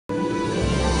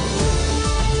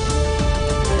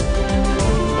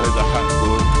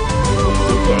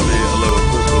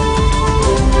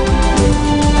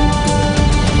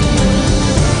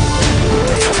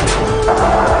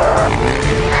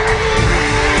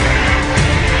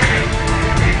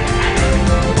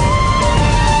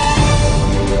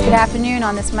Good afternoon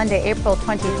on this Monday, April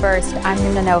 21st. I'm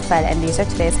Nuna Naufal and these are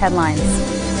today's headlines.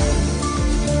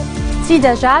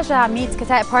 Sida Jaja meets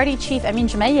Kataib Party Chief Amin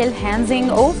Jumail, handing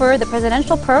over the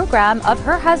presidential program of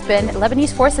her husband,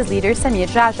 Lebanese forces leader Samir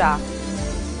Jaja.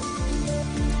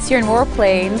 Syrian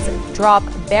warplanes drop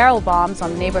barrel bombs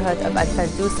on the neighborhood of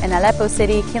Al-Fardous in Aleppo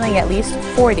city, killing at least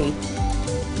 40.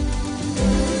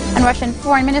 And Russian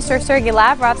Foreign Minister Sergei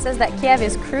Lavrov says that Kiev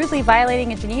is crudely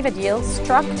violating a Geneva deal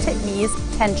struck to ease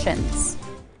tensions.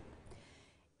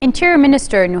 Interior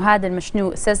Minister Nuhad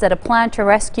al-Mashnou says that a plan to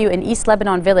rescue an East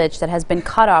Lebanon village that has been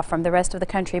cut off from the rest of the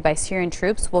country by Syrian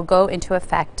troops will go into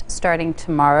effect starting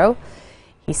tomorrow.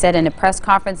 He said in a press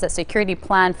conference that security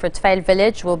plan for Tfail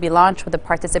village will be launched with the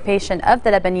participation of the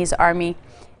Lebanese army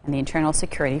and the internal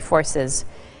security forces,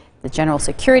 the General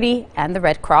Security and the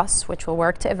Red Cross, which will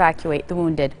work to evacuate the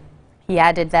wounded. He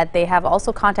added that they have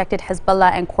also contacted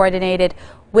Hezbollah and coordinated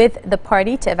with the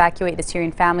party to evacuate the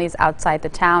Syrian families outside the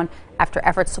town after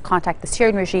efforts to contact the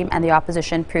Syrian regime and the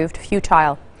opposition proved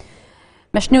futile.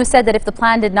 Mashnou said that if the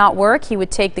plan did not work, he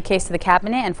would take the case to the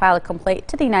cabinet and file a complaint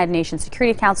to the United Nations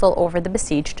Security Council over the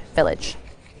besieged village.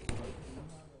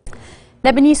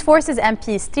 Lebanese Forces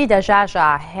MP Sida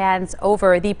Jaja hands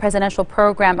over the presidential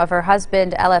program of her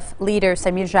husband, LF leader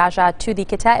Samir Jaja, to the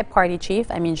Kataib Party Chief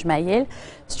Amin Jumail,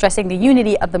 stressing the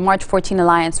unity of the March 14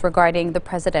 alliance regarding the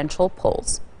presidential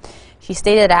polls. She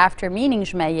stated after meeting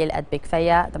Jumail at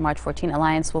Bikfaya, the March 14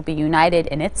 alliance will be united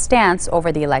in its stance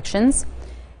over the elections.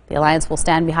 The alliance will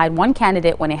stand behind one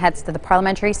candidate when it heads to the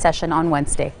parliamentary session on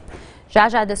Wednesday.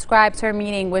 Jaja describes her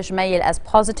meeting with Jumail as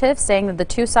positive, saying that the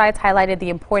two sides highlighted the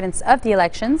importance of the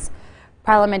elections.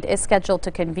 Parliament is scheduled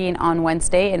to convene on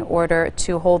Wednesday in order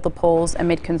to hold the polls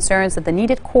amid concerns that the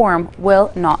needed quorum will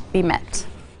not be met.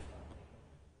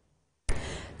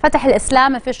 Fatah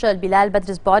al-Islam official Bilal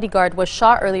Badr's bodyguard was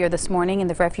shot earlier this morning in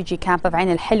the refugee camp of Ain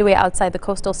al-Hilwe outside the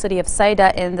coastal city of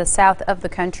Saida in the south of the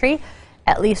country.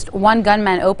 At least one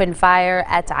gunman opened fire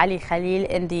at Ali Khalil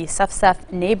in the Safsaf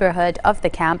neighborhood of the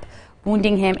camp,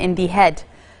 wounding him in the head.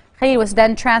 Khalil was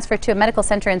then transferred to a medical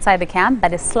center inside the camp,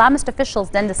 but Islamist officials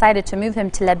then decided to move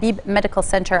him to Labib Medical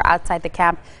Center outside the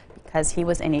camp because he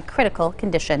was in a critical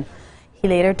condition. He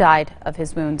later died of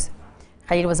his wounds.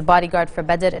 Khalil was a bodyguard for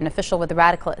Badr, an official with the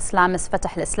radical Islamist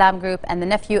Fatah al-Islam group, and the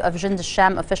nephew of Jund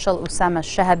al-Sham official Usama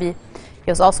al-Shahabi.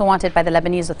 He was also wanted by the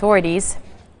Lebanese authorities.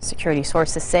 Security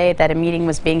sources say that a meeting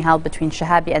was being held between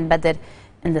Shahabi and Badr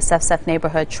in the Safsaf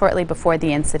neighborhood shortly before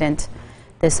the incident.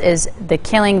 This is the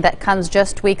killing that comes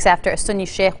just weeks after a Sunni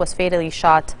sheikh was fatally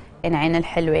shot in Ain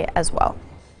al-Hilwe as well.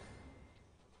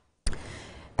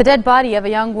 The dead body of a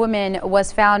young woman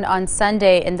was found on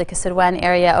Sunday in the Kasirwan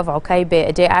area of Uqaybe,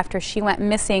 a day after she went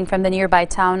missing from the nearby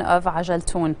town of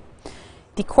Ajaltoun.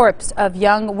 The corpse of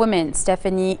young woman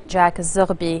Stephanie Jack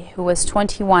Zurbi, who was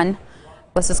 21,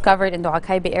 was discovered in the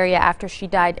Uqaybe area after she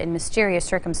died in mysterious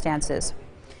circumstances.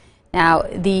 Now,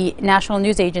 the National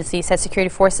News Agency said security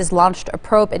forces launched a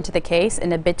probe into the case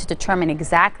in a bid to determine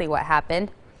exactly what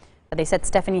happened. But they said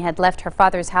Stephanie had left her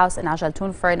father's house in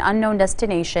Ajaltoun for an unknown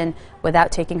destination without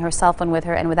taking her cell phone with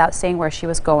her and without saying where she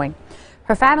was going.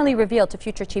 Her family revealed to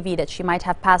FutureTV that she might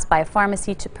have passed by a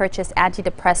pharmacy to purchase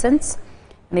antidepressants.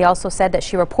 And they also said that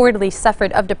she reportedly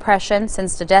suffered of depression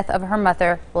since the death of her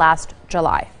mother last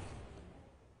July.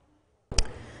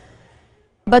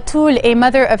 Batul, a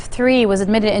mother of 3, was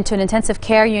admitted into an intensive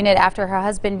care unit after her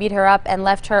husband beat her up and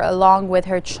left her along with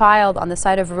her child on the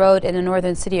side of a road in the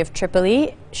northern city of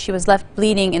Tripoli. She was left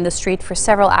bleeding in the street for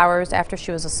several hours after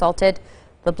she was assaulted.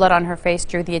 The blood on her face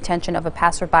drew the attention of a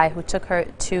passerby who took her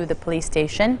to the police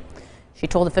station. She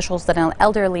told officials that an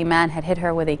elderly man had hit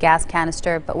her with a gas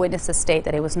canister, but witnesses state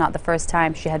that it was not the first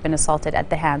time she had been assaulted at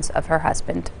the hands of her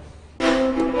husband.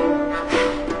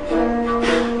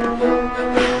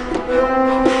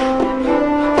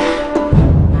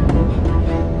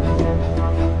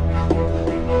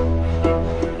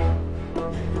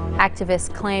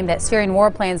 Activists claim that Syrian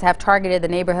warplanes have targeted the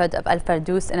neighborhood of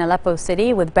Al-Fardous in Aleppo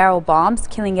city with barrel bombs,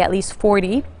 killing at least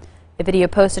 40. The video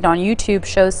posted on YouTube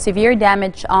shows severe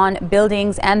damage on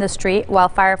buildings and the street while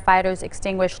firefighters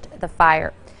extinguished the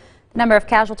fire. The number of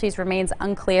casualties remains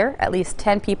unclear. At least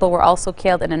 10 people were also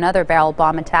killed in another barrel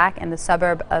bomb attack in the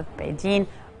suburb of Beidin,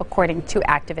 according to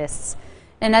activists.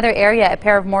 In another area, a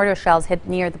pair of mortar shells hit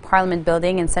near the parliament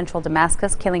building in central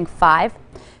Damascus, killing 5.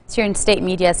 Syrian state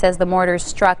media says the mortars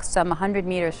struck some 100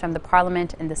 meters from the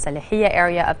parliament in the Salahiyah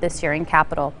area of the Syrian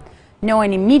capital. No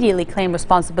one immediately claimed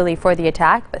responsibility for the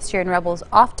attack, but Syrian rebels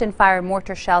often fire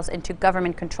mortar shells into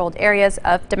government-controlled areas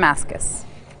of Damascus.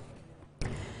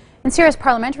 And Syria's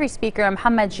parliamentary speaker,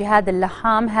 Mohammed Jihad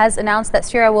al-Laham, has announced that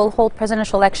Syria will hold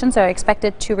presidential elections that are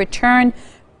expected to return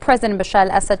President Bashar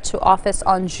al-Assad to office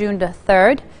on June the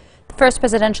 3rd. The first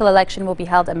presidential election will be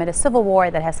held amid a civil war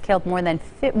that has killed more than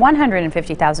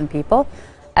 150,000 people.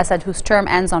 Assad, whose term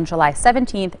ends on July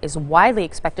 17th, is widely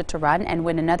expected to run and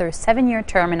win another 7-year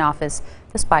term in office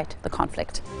despite the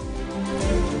conflict.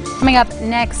 Coming up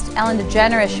next, Ellen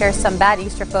DeGeneres shares some bad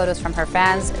Easter photos from her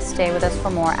fans. Stay with us for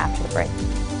more after the break.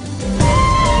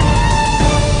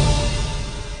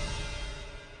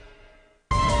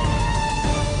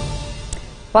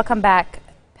 Welcome back.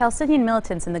 Palestinian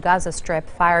militants in the Gaza Strip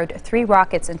fired 3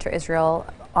 rockets into Israel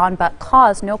but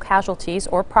caused no casualties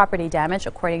or property damage,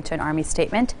 according to an army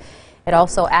statement. It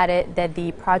also added that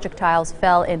the projectiles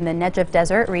fell in the Negev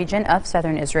Desert region of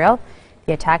southern Israel.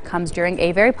 The attack comes during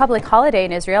a very public holiday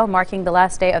in Israel, marking the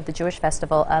last day of the Jewish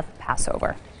festival of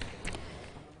Passover.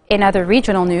 In other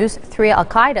regional news, 3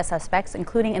 al-Qaeda suspects,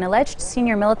 including an alleged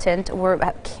senior militant, were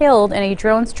killed in a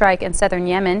drone strike in southern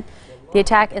Yemen. The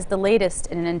attack is the latest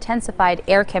in an intensified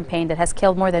air campaign that has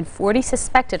killed more than 40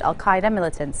 suspected al-Qaeda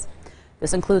militants.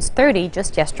 This includes 30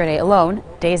 just yesterday alone,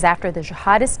 days after the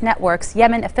jihadist network's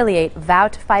Yemen affiliate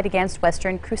vowed to fight against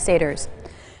Western crusaders.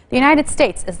 The United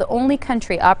States is the only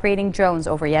country operating drones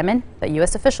over Yemen, but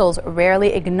U.S. officials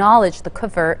rarely acknowledge the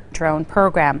covert drone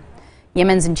program.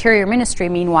 Yemen's Interior Ministry,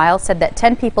 meanwhile, said that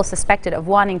 10 people suspected of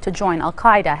wanting to join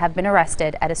al-Qaeda have been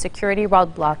arrested at a security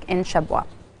roadblock in Shabwa.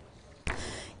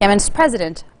 Yemen's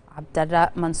President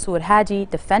Abdullah Mansour Hadi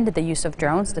defended the use of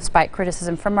drones despite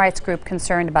criticism from rights groups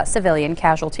concerned about civilian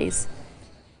casualties.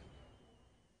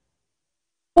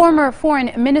 Former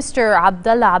Foreign Minister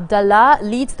Abdullah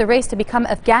leads the race to become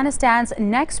Afghanistan's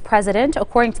next president,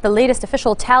 according to the latest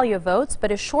official tally of votes,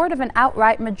 but is short of an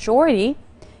outright majority.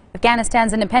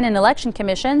 Afghanistan's Independent Election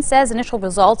Commission says initial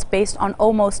results based on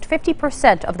almost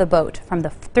 50% of the vote from the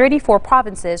 34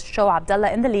 provinces show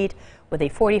Abdullah in the lead with a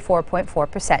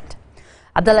 44.4%.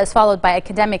 Abdullah is followed by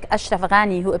academic Ashraf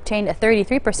Ghani, who obtained a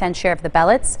 33% share of the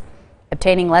ballots.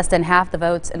 Obtaining less than half the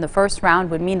votes in the first round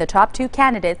would mean the top 2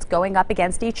 candidates going up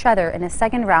against each other in a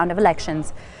second round of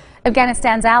elections.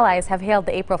 Afghanistan's allies have hailed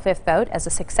the April 5th vote as a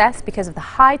success because of the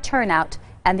high turnout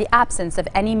and the absence of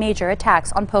any major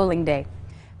attacks on polling day.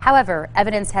 However,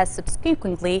 evidence has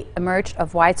subsequently emerged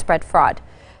of widespread fraud.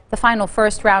 The final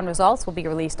first round results will be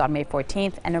released on May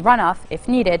 14th, and a runoff, if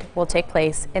needed, will take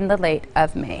place in the late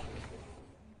of May.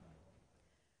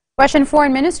 Russian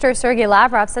Foreign Minister Sergei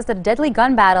Lavrov says that a deadly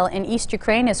gun battle in East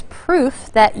Ukraine is proof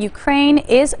that Ukraine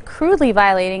is crudely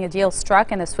violating a deal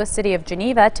struck in the Swiss city of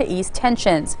Geneva to ease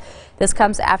tensions. This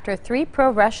comes after 3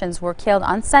 pro-Russians were killed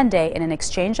on Sunday in an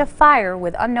exchange of fire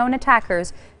with unknown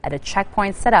attackers at a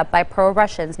checkpoint set up by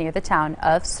pro-Russians near the town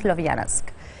of Slovyansk.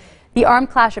 The armed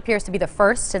clash appears to be the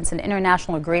first since an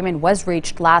international agreement was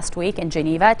reached last week in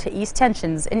Geneva to ease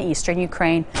tensions in eastern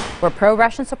Ukraine, where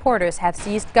pro-Russian supporters have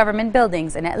seized government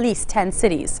buildings in at least 10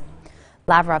 cities.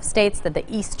 Lavrov states that the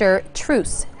Easter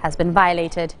truce has been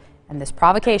violated, and this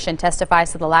provocation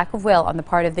testifies to the lack of will on the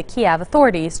part of the Kiev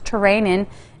authorities to rein in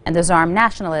and disarm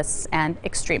nationalists and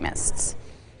extremists.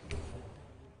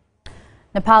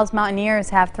 Nepal's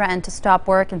mountaineers have threatened to stop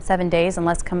work in 7 days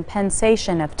unless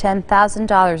compensation of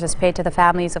 $10,000 is paid to the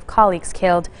families of colleagues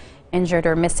killed, injured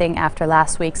or missing after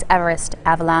last week's Everest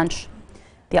avalanche.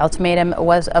 The ultimatum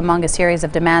was among a series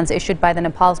of demands issued by the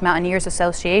Nepal's Mountaineers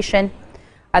Association.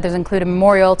 Others include a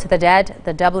memorial to the dead,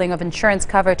 the doubling of insurance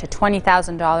cover to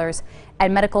 $20,000,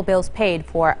 and medical bills paid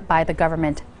for by the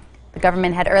government. The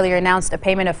government had earlier announced a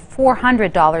payment of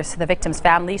 $400 to the victims'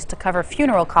 families to cover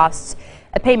funeral costs,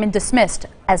 a payment dismissed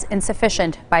as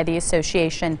insufficient by the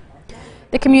association.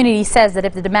 The community says that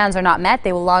if the demands are not met,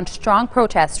 they will launch strong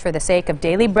protests for the sake of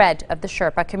daily bread of the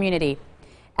Sherpa community.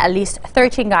 At least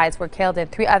 13 guides were killed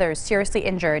and 3 others seriously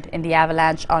injured in the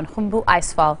avalanche on Khumbu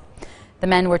Icefall. The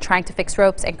men were trying to fix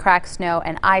ropes and crack snow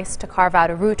and ice to carve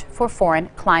out a route for foreign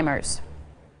climbers.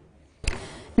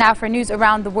 Now for news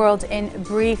around the world in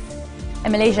brief. A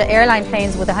Malaysia airline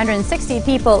plane with 160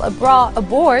 people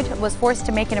aboard was forced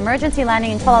to make an emergency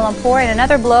landing in Kuala Lumpur in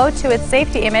another blow to its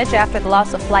safety image after the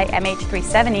loss of flight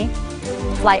MH370.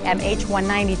 Flight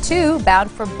MH192, bound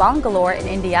for Bangalore in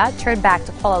India, turned back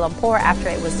to Kuala Lumpur after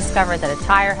it was discovered that a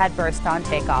tire had burst on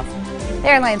takeoff. The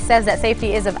airline says that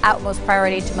safety is of utmost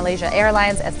priority to Malaysia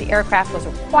Airlines as the aircraft was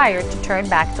required to turn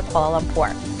back to Kuala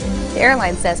Lumpur. The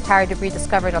airline says tire debris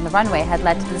discovered on the runway had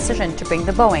led to the decision to bring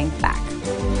the Boeing back.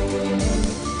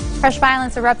 Fresh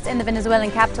violence erupts in the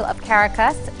Venezuelan capital of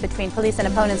Caracas between police and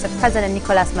opponents of President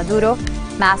Nicolas Maduro.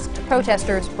 Masked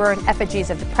protesters burned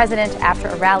effigies of the president after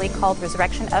a rally called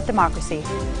Resurrection of Democracy.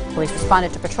 Police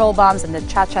responded to patrol bombs in the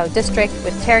Chachao district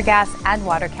with tear gas and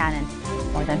water cannon.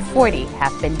 More than 40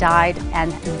 have been died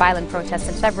and violent protests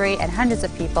in February, and hundreds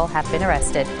of people have been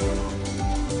arrested.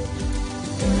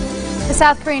 The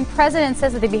South Korean president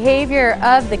says that the behavior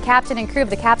of the captain and crew of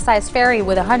the capsized ferry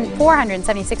with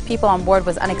 476 people on board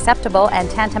was unacceptable and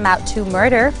tantamount to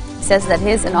murder. He says that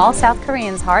his and all South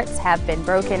Koreans' hearts have been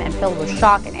broken and filled with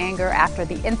shock and anger after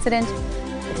the incident.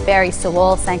 The ferry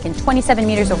Sewol sank in 27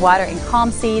 meters of water in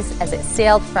calm seas as it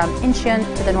sailed from Incheon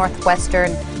to the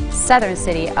northwestern southern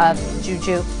city of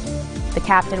Jeju. The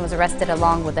captain was arrested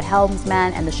along with the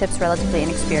helmsman and the ship's relatively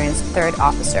inexperienced third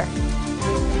officer.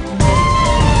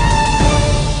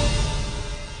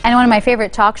 And one of my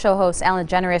favorite talk show hosts, Ellen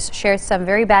DeGeneres, shared some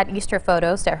very bad Easter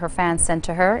photos that her fans sent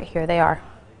to her. Here they are.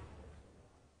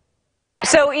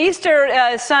 So Easter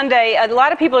Sunday, a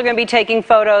lot of people are going to be taking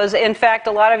photos. In fact,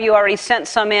 a lot of you already sent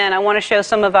some in. I want to show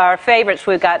some of our favorites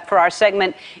we've got for our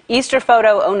segment, Easter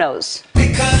Photo Oh-Nos.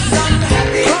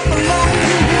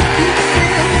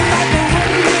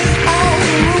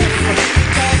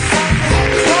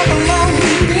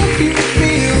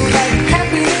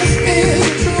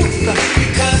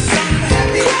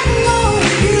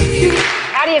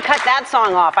 How do you cut that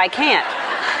song off? I can't.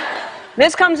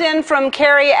 This comes in from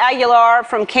Carrie Aguilar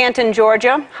from Canton,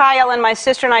 Georgia. Hi, Ellen. My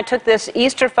sister and I took this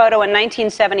Easter photo in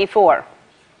 1974.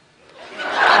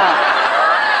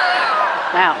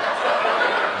 Wow.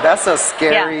 That's a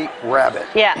scary rabbit.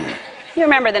 Yeah. You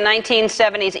remember the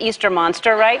 1970s Easter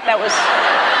monster, right? That was...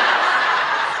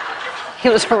 He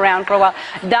was around for a while.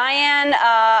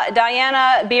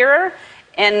 Diana Beerer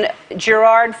in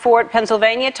Girard Fort,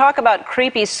 Pennsylvania. Talk about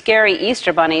creepy, scary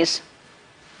Easter bunnies.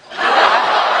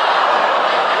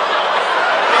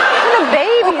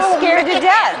 Baby's scared to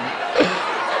death.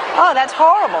 Oh, that's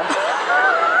horrible.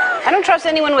 I don't trust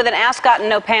anyone with an ascot and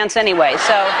no pants anyway,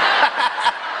 so.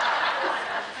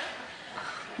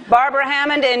 Barbara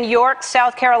Hammond in York,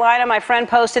 South Carolina. My friend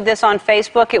posted this on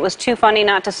Facebook. It was too funny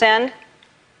not to send.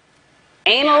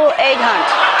 Anal egg hunt.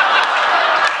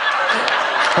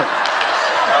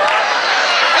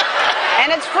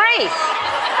 And it's free.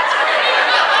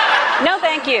 No,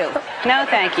 thank you. No,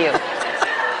 thank you.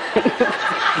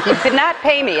 You could not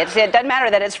pay me. It doesn't matter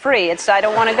that it's free. I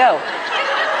don't want to go.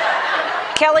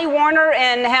 Kelly Warner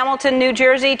in Hamilton, New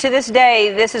Jersey. To this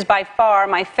day, this is by far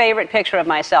my favorite picture of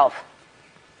myself.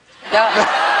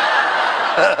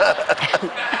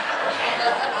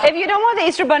 If you don't want the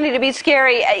Easter Bunny to be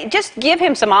scary, just give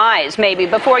him some eyes, maybe,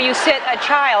 before you sit a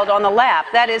child on the lap.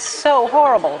 That is so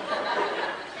horrible.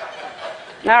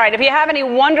 All right, if you have any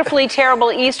wonderfully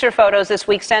terrible Easter photos this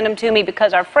week, send them to me,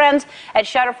 because our friends at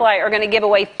Shutterfly are going to give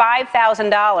away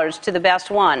 $5,000 to the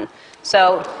best one.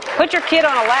 So put your kid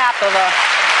on a lap of a...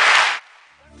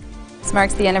 This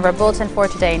marks the end of our bulletin for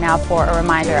today. Now for a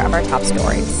reminder of our top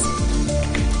stories.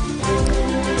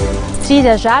 Sidi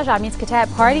Jaja meets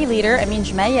Kataib Party leader Amin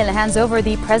Gemayel and hands over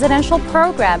the presidential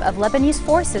program of Lebanese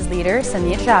forces leader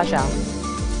Samir Jaja.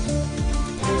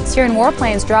 Syrian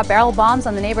warplanes drop barrel bombs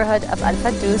on the neighborhood of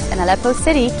Al-Faddus in Aleppo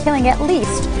City, killing at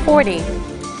least 40.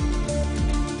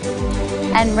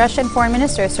 And Russian Foreign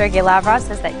Minister Sergei Lavrov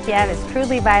says that Kiev is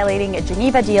crudely violating a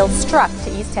Geneva deal struck to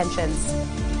ease tensions.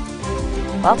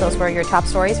 Well, those were your top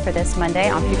stories for this Monday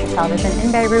on Future Television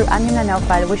in Beirut. I'm Yumna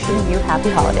Nofal, wishing you happy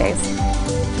holidays.